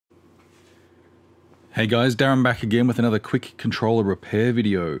Hey guys, Darren back again with another quick controller repair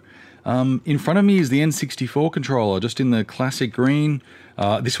video. In front of me is the N64 controller, just in the classic green.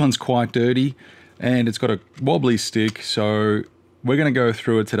 This one's quite dirty and it's got a wobbly stick, so we're going to go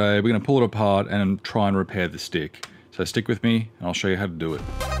through it today. We're going to pull it apart and try and repair the stick. So stick with me and I'll show you how to do it.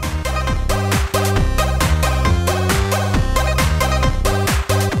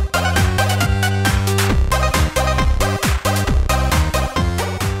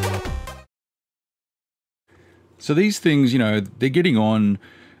 So these things, you know, they're getting on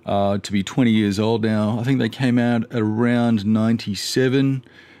to be 20 years old now. I think they came out at around 97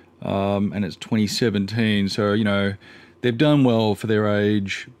 and it's 2017. So, you know, they've done well for their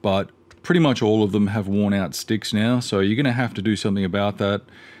age, but pretty much all of them have worn out sticks now. So you're going to have to do something about that.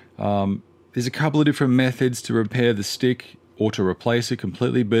 There's a couple of different methods to repair the stick or to replace it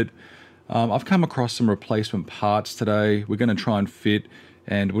completely, but I've come across some replacement parts today. We're going to try and fit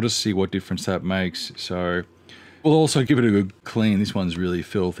and we'll just see what difference that makes. So we'll also give it a good clean. This one's really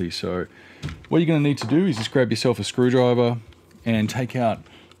filthy. So what you're going to need to do is just grab yourself a screwdriver and take out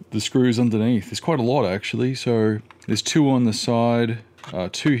the screws underneath. There's quite a lot actually. So there's two on the side,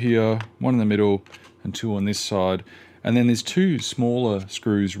 two here, one in the middle, and two on this side. And then there's two smaller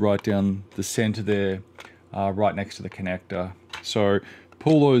screws right down the center there, right next to the connector. So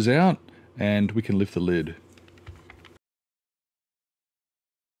pull those out and we can lift the lid.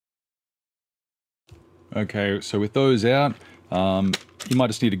 Okay, so with those out, you might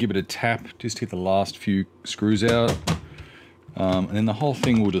just need to give it a tap, just to get the last few screws out, and then the whole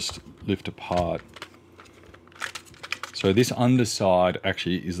thing will just lift apart. So this underside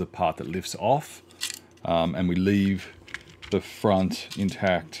actually is the part that lifts off, and we leave the front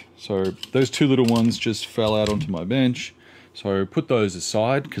intact. So those two little ones just fell out onto my bench, so put those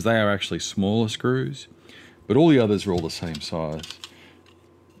aside because they are actually smaller screws, but all the others are all the same size.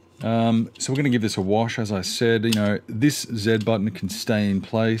 So we're going to give this a wash. As I said, you know, this Z button can stay in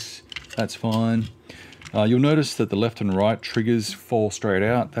place. That's fine. You'll notice that the left and right triggers fall straight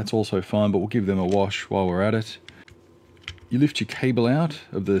out. That's also fine, but we'll give them a wash while we're at it. You lift your cable out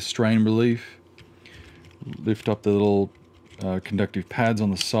of the strain relief. Lift up the little conductive pads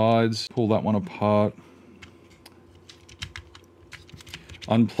on the sides. Pull that one apart.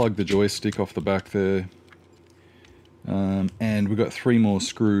 Unplug the joystick off the back there. And we've got three more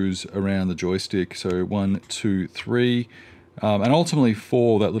screws around the joystick, so 1, 2, 3, and ultimately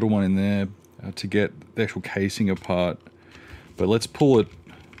 4, that little one in there, to get the actual casing apart. But let's pull it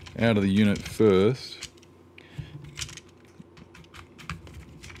out of the unit first.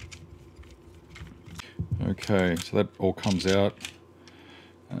 Okay, so that all comes out.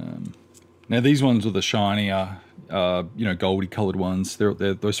 Now these ones are the shinier, you know, goldy colored ones.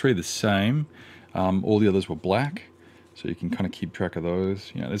 Those three are the same. All the others were black. So you can kind of keep track of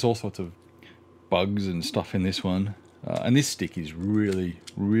those. You know, there's all sorts of bugs and stuff in this one. And this stick is really,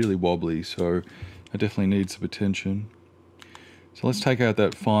 really wobbly, so it definitely needs some attention. So let's take out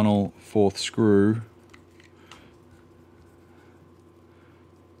that final 4th screw.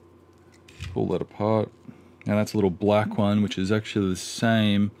 Pull that apart. Now that's a little black one, which is actually the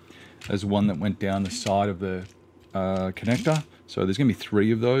same as one that went down the side of the connector. So there's going to be 3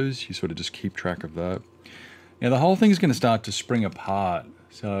 of those. You sort of just keep track of that. Now the whole thing is going to start to spring apart,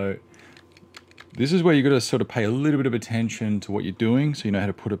 so this is where you've got to sort of pay a little bit of attention to what you're doing so you know how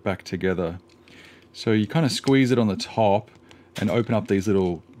to put it back together. So you kind of squeeze it on the top and open up these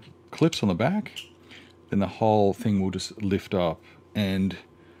little clips on the back, then the whole thing will just lift up and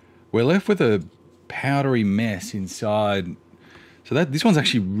we're left with a powdery mess inside. So this one's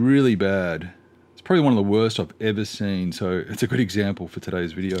actually really bad. It's probably one of the worst I've ever seen, so it's a good example for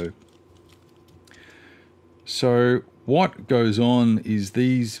today's video. So what goes on is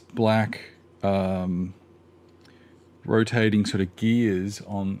these black rotating sort of gears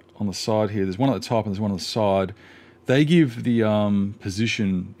on the side here. There's one at the top and there's one on the side. They give the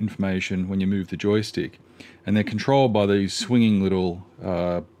position information when you move the joystick, and they're controlled by these swinging little,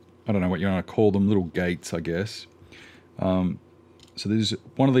 I don't know what you want to call them, little gates, I guess. So there's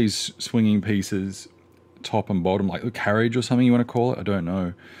one of these swinging pieces, top and bottom, like a carriage or something you want to call it, I don't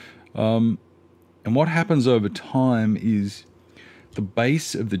know. And what happens over time is the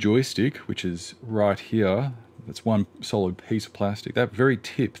base of the joystick, which is right here, that's one solid piece of plastic, that very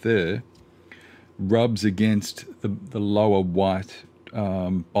tip there rubs against the lower white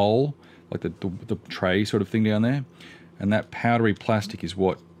bowl, like the tray sort of thing down there. And that powdery plastic is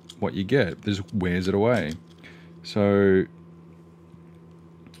what you get. It just wears it away. So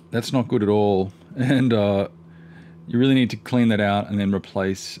that's not good at all. And you really need to clean that out and then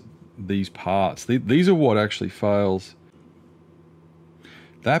replace these parts. These are what actually fails.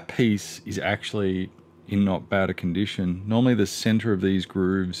 That piece is actually in not bad a condition. Normally the center of these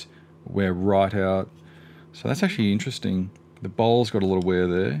grooves wear right out. So that's actually interesting. The bowl's got a little wear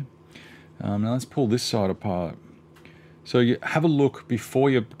there. Now let's pull this side apart. So you have a look before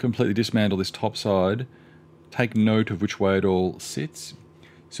you completely dismantle this top side. Take note of which way it all sits.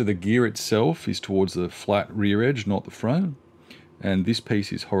 So the gear itself is towards the flat rear edge, not the front. And this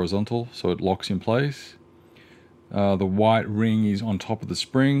piece is horizontal, so it locks in place. The white ring is on top of the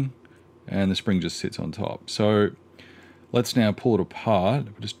spring, and the spring just sits on top. So let's now pull it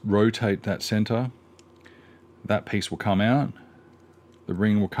apart. Just rotate that center. That piece will come out. The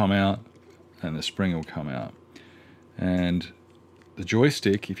ring will come out, and the spring will come out. And the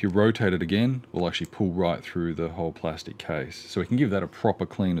joystick, if you rotate it again, will actually pull right through the whole plastic case. So we can give that a proper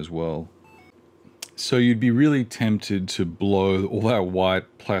clean as well. So you'd be really tempted to blow all that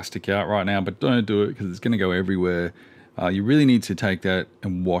white plastic out right now, but don't do it because it's going to go everywhere. You really need to take that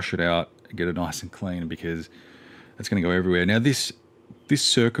and wash it out and get it nice and clean because it's going to go everywhere. Now this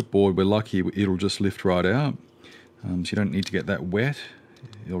circuit board, we're lucky it'll just lift right out. So you don't need to get that wet.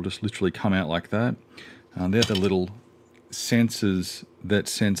 It'll just literally come out like that. They're the little sensors that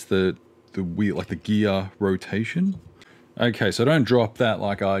sense the wheel, like the gear rotation. Okay, so don't drop that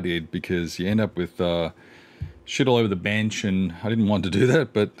like I did because you end up with shit all over the bench, and I didn't want to do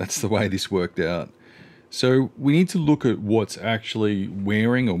that, but that's the way this worked out. So we need to look at what's actually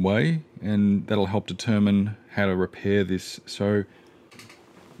wearing away, and that'll help determine how to repair this. So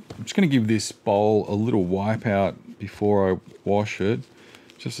I'm just going to give this bowl a little wipe out before I wash it,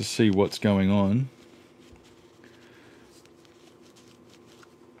 just to see what's going on.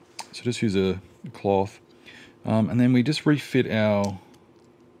 So just use a cloth. And then we just refit our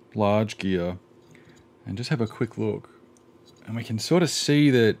large gear and just have a quick look. And we can sort of see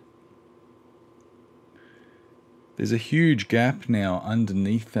that there's a huge gap now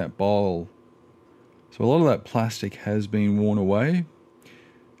underneath that bowl. So a lot of that plastic has been worn away.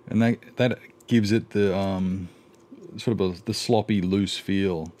 And that gives it the sort of the sloppy, loose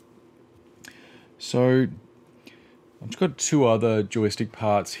feel. So I've just got two other joystick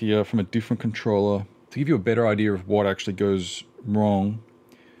parts here from a different controller to give you a better idea of what actually goes wrong.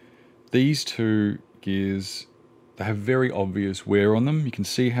 These two gears, they have very obvious wear on them. You can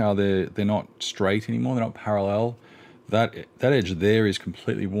see how they're not straight anymore, they're not parallel. That edge there is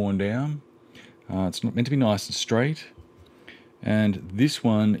completely worn down. It's not meant to be nice and straight. And this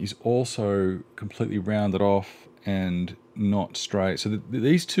one is also completely rounded off and not straight. So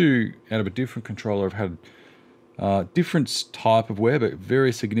these two out of a different controller have had different type of wear, but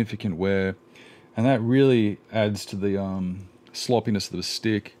very significant wear. And that really adds to the sloppiness of the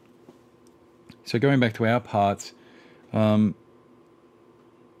stick. So going back to our parts, they're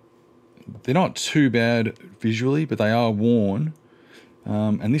not too bad visually, but they are worn.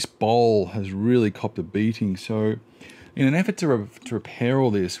 And this bowl has really copped a beating. So in an effort to repair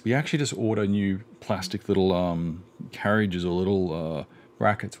all this, we actually just order new plastic little carriages or little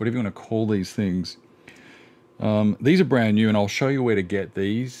brackets, whatever you want to call these things. These are brand new, and I'll show you where to get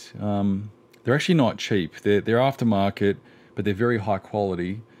these. They're actually not cheap. They're aftermarket, but they're very high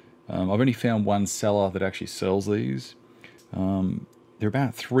quality. I've only found one seller that actually sells these. They're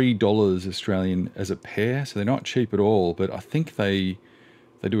about $3 Australian as a pair, so they're not cheap at all, but I think they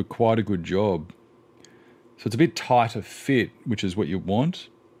do quite a good job. So it's a bit tighter fit, which is what you want.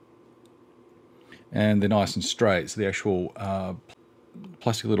 And they're nice and straight, so the actual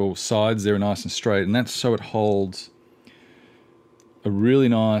plastic little sides there are nice and straight, and that's so it holds a really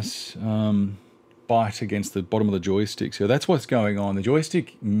nice bite against the bottom of the joystick. So that's what's going on. The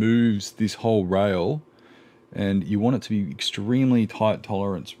joystick moves this whole rail, and you want it to be extremely tight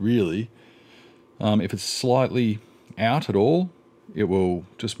tolerance, really. If it's slightly out at all, it will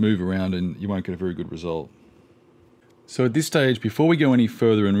just move around and you won't get a very good result. So at this stage, before we go any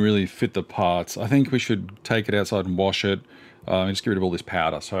further and really fit the parts, I think we should take it outside and wash it and just get rid of all this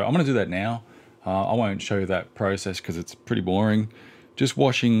powder. So I'm going to do that now. I won't show you that process because it's pretty boring. Just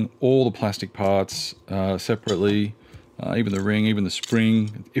washing all the plastic parts separately, even the ring, even the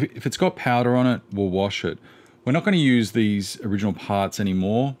spring. If it's got powder on it, we'll wash it. We're not going to use these original parts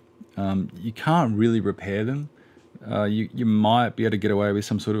anymore. You can't really repair them. You might be able to get away with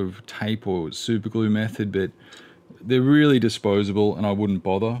some sort of tape or super glue method, but they're really disposable and I wouldn't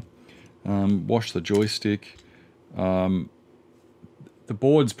bother. Wash the joystick. The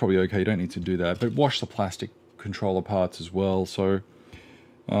board's probably okay, you don't need to do that, but wash the plastic controller parts as well. So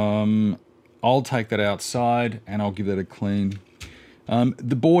I'll take that outside and I'll give that a clean.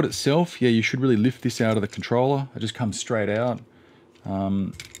 The board itself, yeah, you should really lift this out of the controller. It just comes straight out.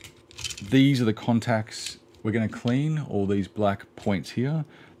 These are the contacts we're going to clean all these black points here.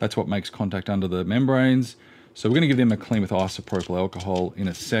 That's what makes contact under the membranes. So we're going to give them a clean with isopropyl alcohol in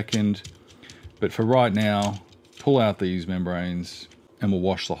a second. But for right now, pull out these membranes and we'll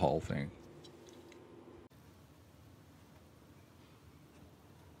wash the whole thing.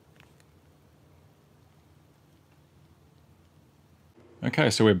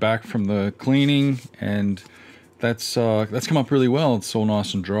 Okay, so we're back from the cleaning, and that's come up really well. It's all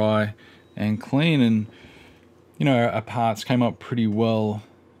nice and dry and clean, and you know, our parts came up pretty well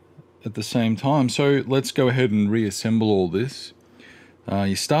at the same time. So let's go ahead and reassemble all this.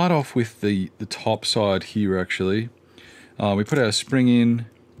 You start off with the top side here actually. We put our spring in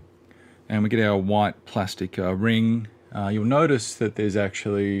and we get our white plastic ring. You'll notice that there's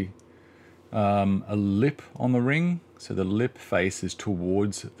actually a lip on the ring. So the lip faces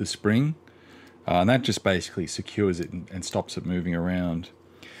towards the spring. And that just basically secures it and stops it moving around.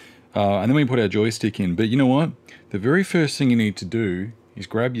 And then we put our joystick in. But you know what? The very first thing you need to do is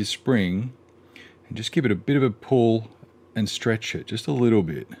grab your spring and just give it a bit of a pull and stretch it just a little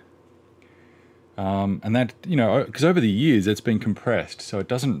bit. And that, you know, because over the years it's been compressed, so it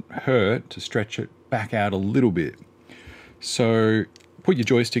doesn't hurt to stretch it back out a little bit. So put your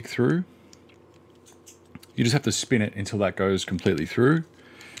joystick through. You just have to spin it until that goes completely through.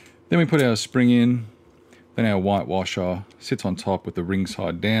 Then we put our spring in. Then our white washer sits on top with the ring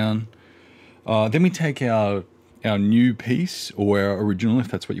side down. Then we take our new piece, or our original, if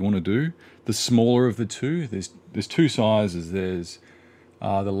that's what you want to do. The smaller of the two. There's two sizes. There's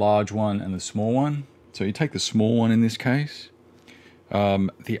the large one and the small one. So you take the small one in this case.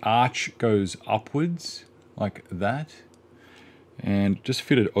 The arch goes upwards like that, and just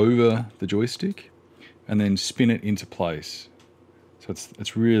fit it over the joystick, and then spin it into place. So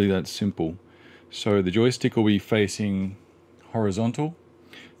it's really that simple. So the joystick will be facing horizontal.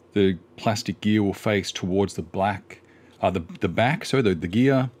 The plastic gear will face towards the black, the back. So the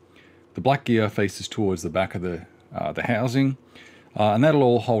gear, the black gear faces towards the back of the housing, and that'll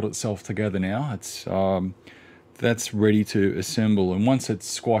all hold itself together now. It's that's ready to assemble, and once it's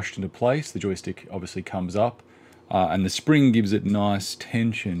squashed into place, the joystick obviously comes up, and the spring gives it nice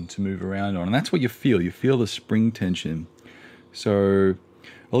tension to move around on, and that's what you feel. You feel the spring tension. So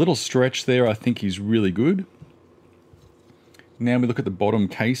a little stretch there, I think, is really good. Now we look at the bottom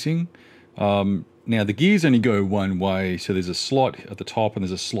casing. Now the gears only go one way, so there's a slot at the top and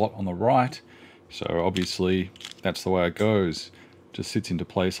there's a slot on the right. So obviously that's the way it goes. Just sits into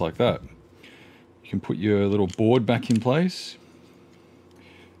place like that. You can put your little board back in place.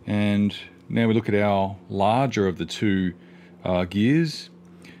 And now we look at our larger of the two gears.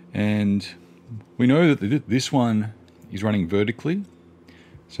 And we know that this one is running vertically.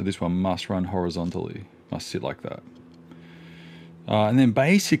 So this one must run horizontally, must sit like that. And then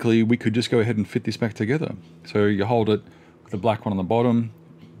basically we could just go ahead and fit this back together. So you hold it with the black one on the bottom.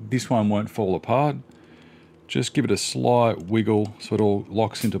 This one won't fall apart. Just give it a slight wiggle so it all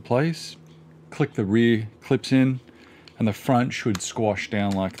locks into place. Click the rear clips in, and the front should squash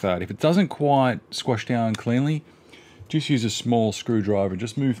down like that. If it doesn't quite squash down cleanly, just use a small screwdriver,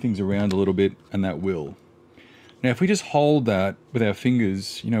 just move things around a little bit, and that will. Now, if we just hold that with our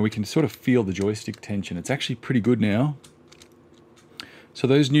fingers, you know, we can sort of feel the joystick tension. It's actually pretty good now. So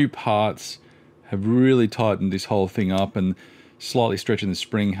those new parts have really tightened this whole thing up, and slightly stretching the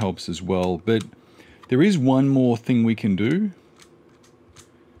spring helps as well. But there is one more thing we can do.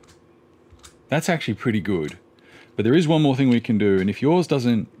 That's actually pretty good. But there is one more thing we can do, and if yours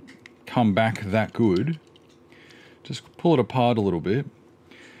doesn't come back that good, just pull it apart a little bit.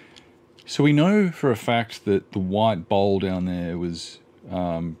 So we know for a fact that the white bowl down there was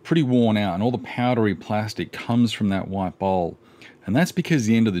pretty worn out, and all the powdery plastic comes from that white bowl. And that's because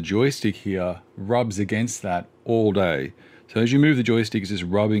the end of the joystick here rubs against that all day. So as you move the joystick, it's just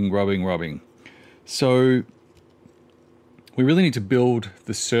rubbing, rubbing, rubbing. So we really need to build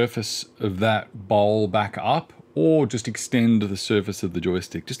the surface of that bowl back up, or just extend the surface of the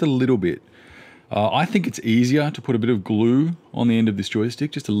joystick just a little bit. I think it's easier to put a bit of glue on the end of this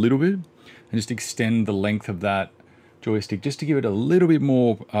joystick, just a little bit, and just extend the length of that joystick just to give it a little bit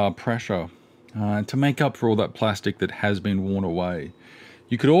more pressure to make up for all that plastic that has been worn away.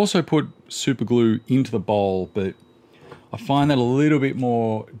 You could also put super glue into the bowl, but I find that a little bit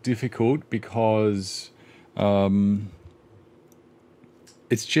more difficult because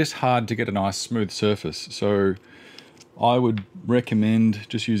it's just hard to get a nice smooth surface. So I would recommend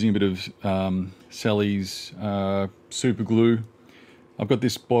just using a bit of Sally's super glue. I've got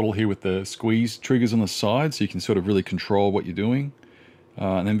this bottle here with the squeeze triggers on the side, so you can sort of really control what you're doing.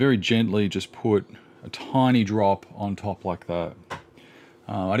 And then very gently just put a tiny drop on top like that.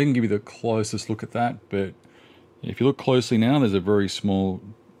 I didn't give you the closest look at that, but If you look closely now, there's a very small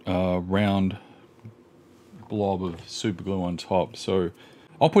round blob of super glue on top. So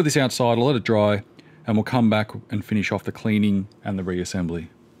I'll put this outside, I'll let it dry, and we'll come back and finish off the cleaning and the reassembly.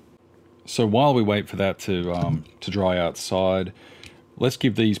 So while we wait for that to dry outside, let's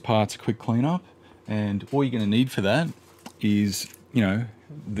give these parts a quick clean up. And all you're going to need for that is, you know,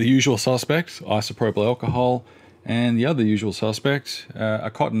 the usual suspects, isopropyl alcohol, and the other usual suspects,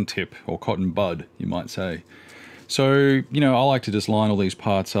 a cotton tip or cotton bud, you might say. So, you know, I like to just line all these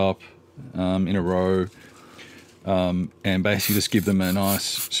parts up in a row and basically just give them a nice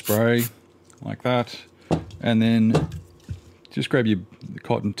spray like that. And then just grab your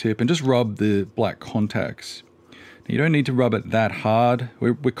cotton tip and just rub the black contacts. You don't need to rub it that hard.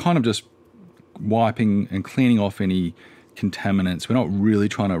 We're kind of just wiping and cleaning off any contaminants. We're not really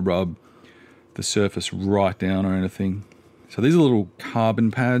trying to rub the surface right down or anything. So these are little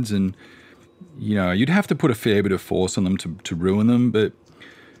carbon pads, and you know, you'd have to put a fair bit of force on them to ruin them, but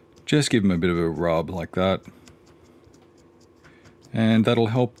just give them a bit of a rub like that. And that'll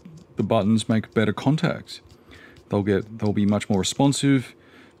help the buttons make better contacts. They'll be much more responsive,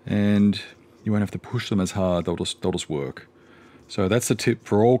 and you won't have to push them as hard. They'll just work. So that's the tip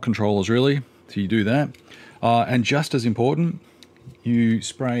for all controllers, really. So you do that. And just as important, you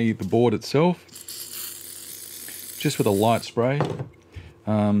spray the board itself just with a light spray.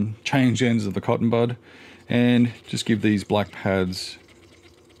 Change ends of the cotton bud, and just give these black pads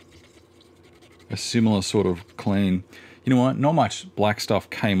a similar sort of clean. You know what? Not much black stuff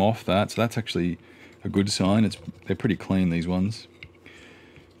came off that, so that's actually a good sign. They're pretty clean, these ones.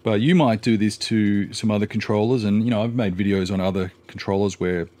 But you might do this to some other controllers, and you know, I've made videos on other controllers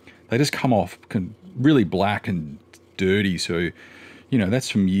where they just come off really black and dirty. So, you know, that's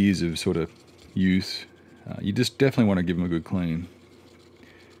from years of sort of use. You just definitely want to give them a good clean.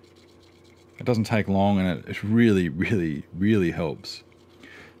 It doesn't take long, and it really, really, really helps.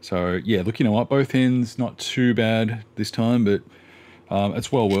 So yeah, look, you know what? Both ends not too bad this time, but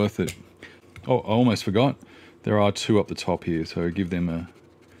it's well worth it. Oh, I almost forgot. There are two up the top here, so give them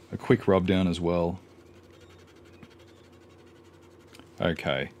a quick rub down as well.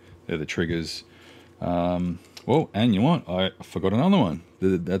 Okay, they're the triggers. Well, and you know what? I forgot another one.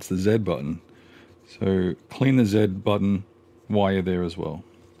 That's the Z button. So clean the Z button while you're there as well.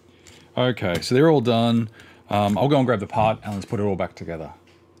 Okay, so they're all done. I'll go and grab the part and let's put it all back together.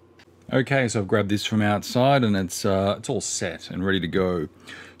 Okay, so I've grabbed this from outside and it's all set and ready to go.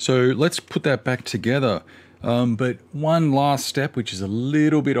 So let's put that back together. But one last step, which is a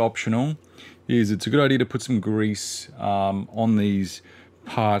little bit optional, is it's a good idea to put some grease on these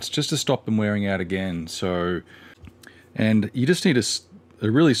parts just to stop them wearing out again. So, and you just need a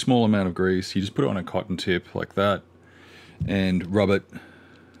really small amount of grease. You just put it on a cotton tip like that and rub it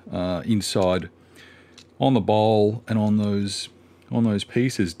inside on the bowl and on those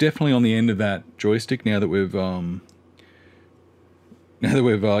pieces. Definitely on the end of that joystick. Now that we've you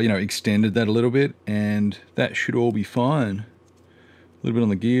know, extended that a little bit, and that should all be fine. A little bit on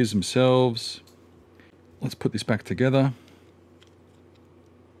the gears themselves. Let's put this back together.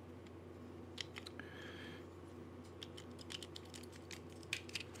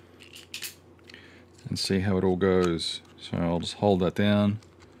 And see how it all goes. So I'll just hold that down.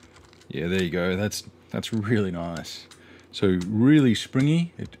 Yeah, there you go. That's really nice. So really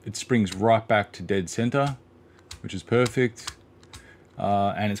springy. It springs right back to dead center, which is perfect.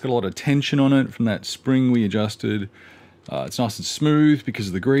 And it's got a lot of tension on it from that spring we adjusted. It's nice and smooth because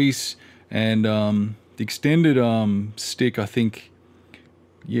of the grease. And the extended stick, I think,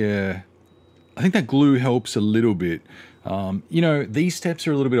 yeah, I think that glue helps a little bit. You know, these steps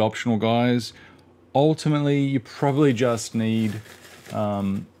are a little bit optional, guys. Ultimately, you probably just need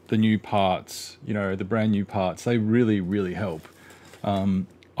the new parts, you know, the brand new parts. They really, really help.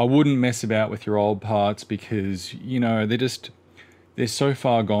 I wouldn't mess about with your old parts because, you know, they're so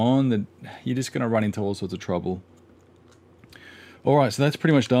far gone that you're just going to run into all sorts of trouble. All right, so that's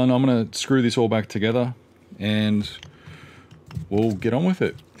pretty much done. I'm going to screw this all back together and we'll get on with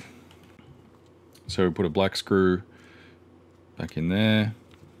it. So put a black screw back in there.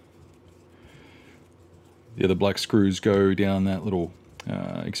 The other black screws go down that little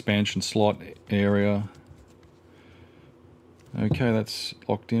expansion slot area. Okay, that's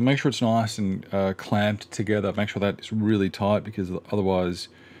locked in. Make sure it's nice and clamped together. Make sure that is really tight because otherwise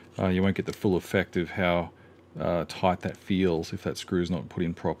you won't get the full effect of how tight that feels if that screw is not put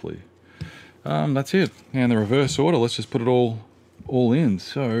in properly. That's it. And the reverse order, let's just put it all in.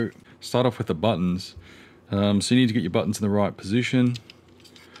 So start off with the buttons. So you need to get your buttons in the right position.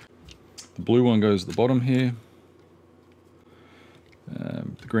 The blue one goes at the bottom here.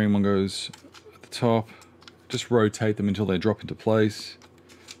 The green one goes at the top. just rotate them until they drop into place.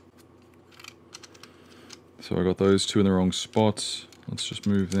 So I got those two in the wrong spots. Let's just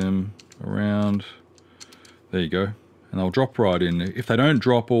move them around. There you go. And they'll drop right in. If they don't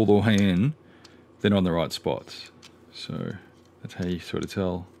drop all the way in, they're not in the right spots. So that's how you sort of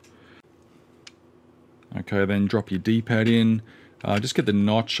tell. Okay, then drop your D-pad in. Just get the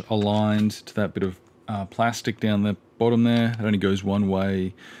notch aligned to that bit of plastic down the bottom there. It only goes one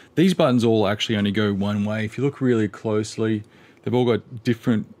way. These buttons all actually only go one way. If you look really closely, they've all got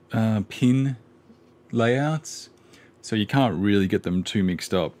different pin layouts, so you can't really get them too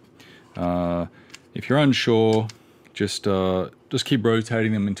mixed up. If you're unsure, just keep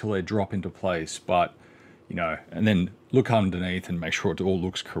rotating them until they drop into place. But you know, and then look underneath and make sure it all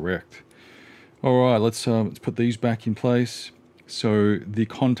looks correct. All right, let's put these back in place. So the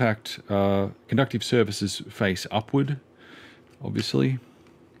conductive surfaces face upward, obviously,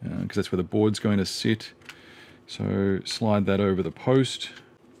 because that's where the board's going to sit. So slide that over the post.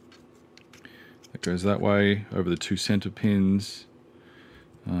 That goes that way, over the two center pins.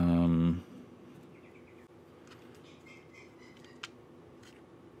 Put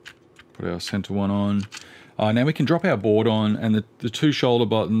our center one on. Now we can drop our board on, and the two shoulder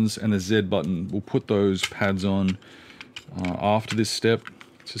buttons and the Z button, we'll put those pads on after this step.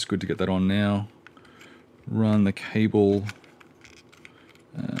 It's just good to get that on now. Run the cable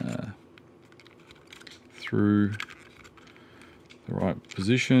through the right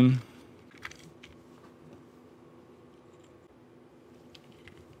position.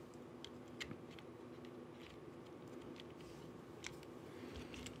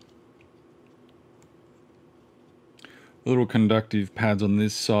 The little conductive pads on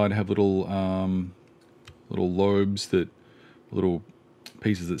this side have little lobes, that little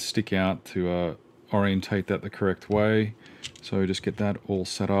pieces that stick out to orientate that the correct way. So just get that all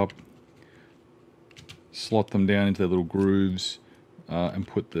set up, slot them down into their little grooves, and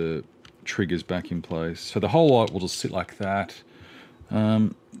put the triggers back in place. So the whole lot will just sit like that.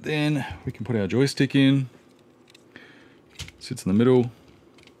 Then we can put our joystick in. Sits in the middle.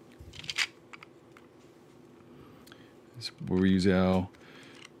 We'll use our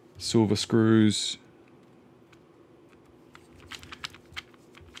silver screws.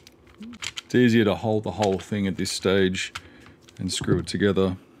 It's easier to hold the whole thing at this stage and screw it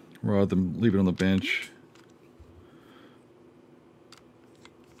together rather than leave it on the bench.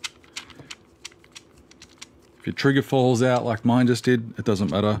 If your trigger falls out like mine just did, it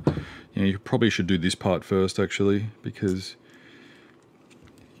doesn't matter. You know, you probably should do this part first actually, because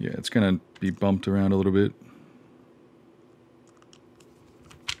yeah, it's going to be bumped around a little bit.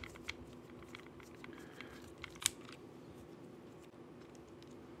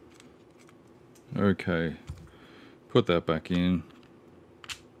 Okay, put that back in.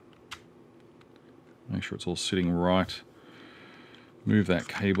 Make sure it's all sitting right. Move that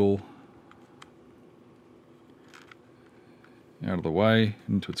cable out of the way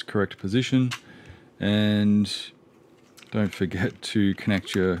into its correct position. And don't forget to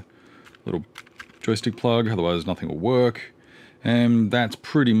connect your little joystick plug, otherwise nothing will work. And that's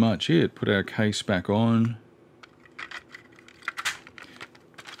pretty much it. Put our case back on.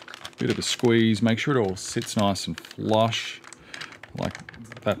 Bit of a squeeze, make sure it all sits nice and flush, like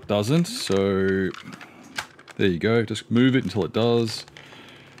that doesn't. So there you go, just move it until it does,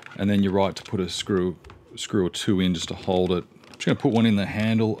 and then you're right to put a screw or two in just to hold it. I'm just going to put one in the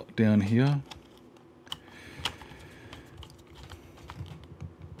handle down here.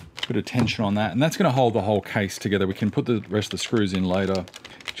 Bit of tension on that, and that's going to hold the whole case together. We can put the rest of the screws in later.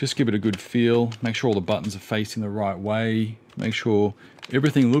 Just give it a good feel, make sure all the buttons are facing the right way, make sure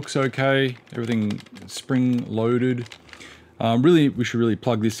everything looks okay, everything spring loaded. Really, we should really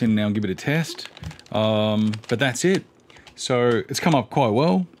plug this in now and give it a test. But that's it. So it's come up quite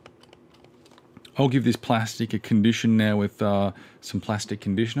well. I'll give this plastic a condition now with some plastic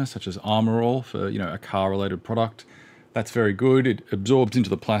conditioner, such as Armor All for, you know, a car-related product. That's very good. It absorbs into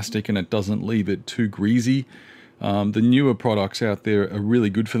the plastic and it doesn't leave it too greasy. The newer products out there are really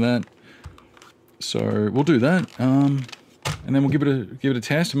good for that. So we'll do that. And then we'll give it a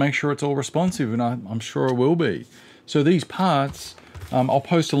test and make sure it's all responsive, and I'm sure it will be. So these parts, I'll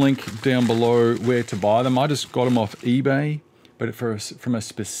post a link down below where to buy them. I just got them off eBay, but from a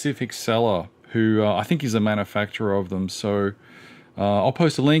specific seller who I think is a manufacturer of them. So I'll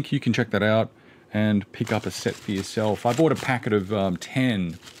post a link, you can check that out and pick up a set for yourself. I bought a packet of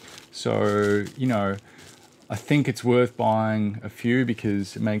 10, so you know, I think it's worth buying a few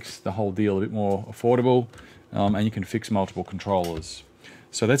because it makes the whole deal a bit more affordable, and you can fix multiple controllers.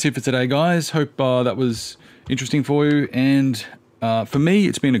 So that's it for today, guys. Hope that was interesting for you, and for me,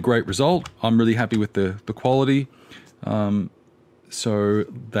 it's been a great result. I'm really happy with the quality. So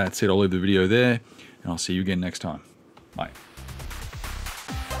that's it. I'll leave the video there, and I'll see you again next time. Bye.